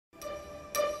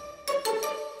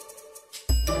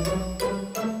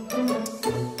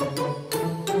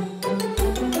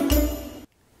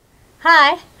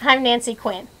Hi, I'm Nancy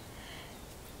Quinn.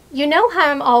 You know how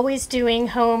I'm always doing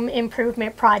home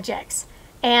improvement projects,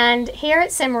 and here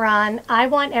at Cimarron I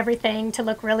want everything to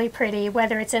look really pretty,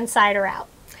 whether it's inside or out.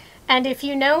 And if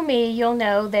you know me, you'll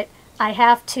know that I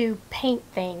have to paint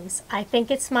things. I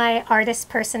think it's my artist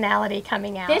personality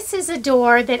coming out. This is a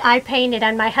door that I painted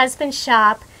on my husband's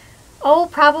shop,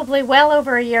 probably well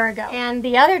over a year ago. And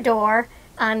the other door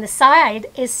on the side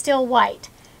is still white.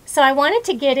 So I wanted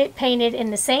to get it painted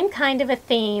in the same kind of a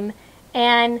theme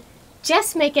and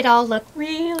just make it all look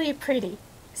really pretty.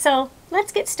 So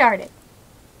let's get started.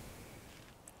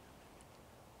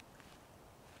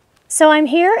 So I'm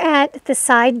here at the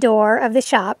side door of the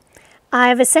shop.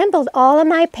 I've assembled all of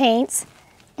my paints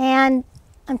and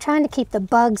I'm trying to keep the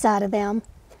bugs out of them.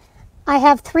 I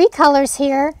have 3 colors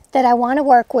here that I want to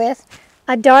work with: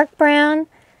 a dark brown,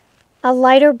 a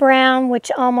lighter brown, which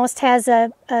almost has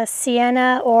a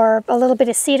sienna or a little bit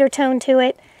of cedar tone to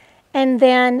it, and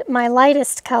then my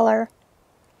lightest color,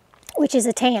 which is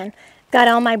a tan. Got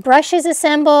all my brushes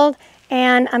assembled,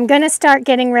 and I'm going to start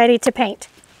getting ready to paint.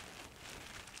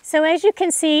 So as you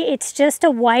can see, it's just a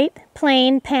white,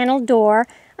 plain paneled door.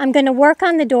 I'm going to work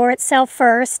on the door itself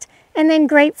first, and then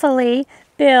gratefully,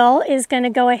 Bill is going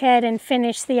to go ahead and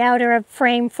finish the outer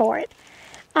frame for it.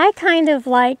 I kind of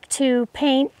like to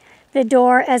paint the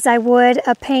door as I would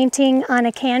a painting on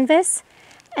a canvas,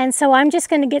 and so I'm just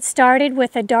going to get started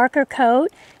with a darker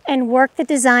coat and work the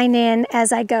design in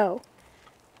as I go.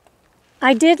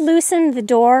 I did loosen the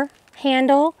door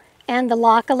handle and the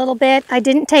lock a little bit. I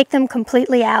didn't take them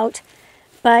completely out,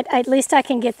 but at least I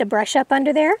can get the brush up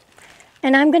under there.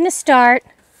 And I'm going to start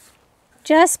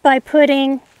just by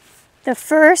putting the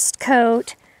first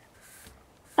coat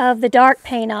of the dark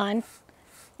paint on.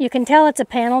 You can tell it's a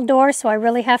panel door, so I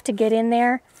really have to get in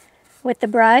there with the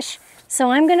brush.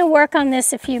 So I'm going to work on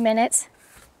this a few minutes,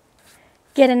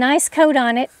 get a nice coat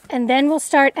on it, and then we'll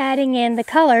start adding in the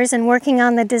colors and working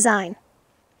on the design.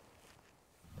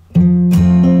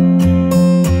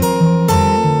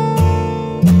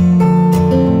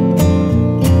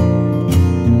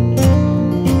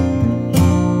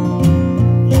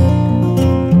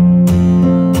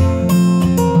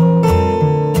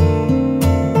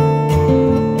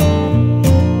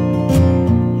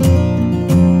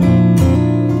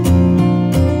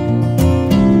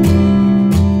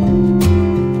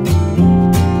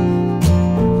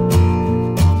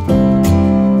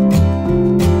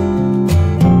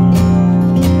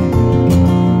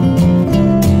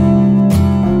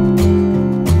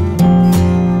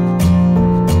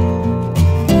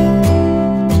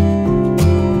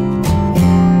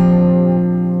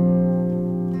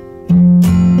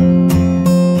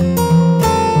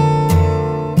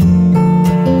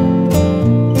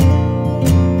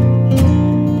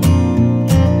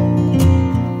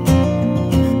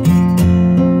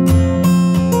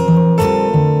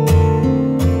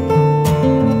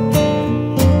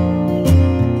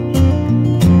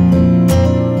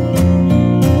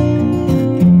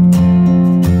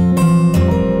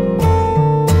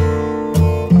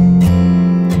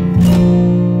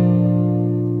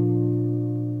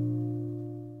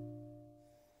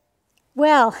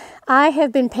 Well, I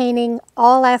have been painting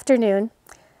all afternoon.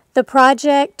 The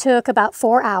project took about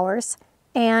 4 hours,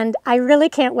 and I really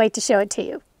can't wait to show it to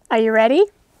you. Are you ready?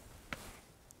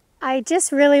 I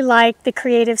just really like the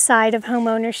creative side of home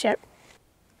ownership.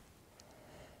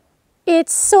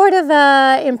 It's sort of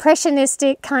a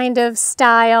impressionistic kind of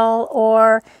style,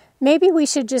 or maybe we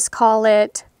should just call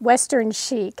it Western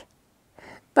chic.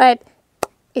 But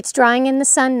it's drying in the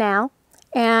sun now.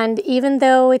 And even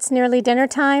though it's nearly dinner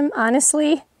time,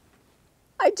 honestly,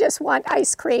 I just want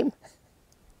ice cream.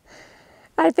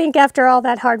 I think after all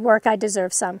that hard work, I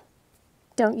deserve some.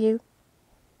 Don't you?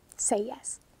 Say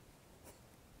yes.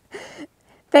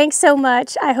 Thanks so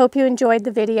much. I hope you enjoyed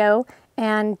the video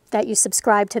and that you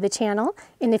subscribe to the channel.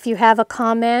 And if you have a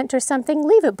comment or something,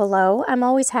 leave it below. I'm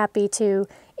always happy to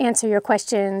answer your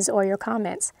questions or your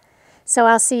comments. So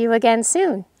I'll see you again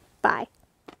soon. Bye.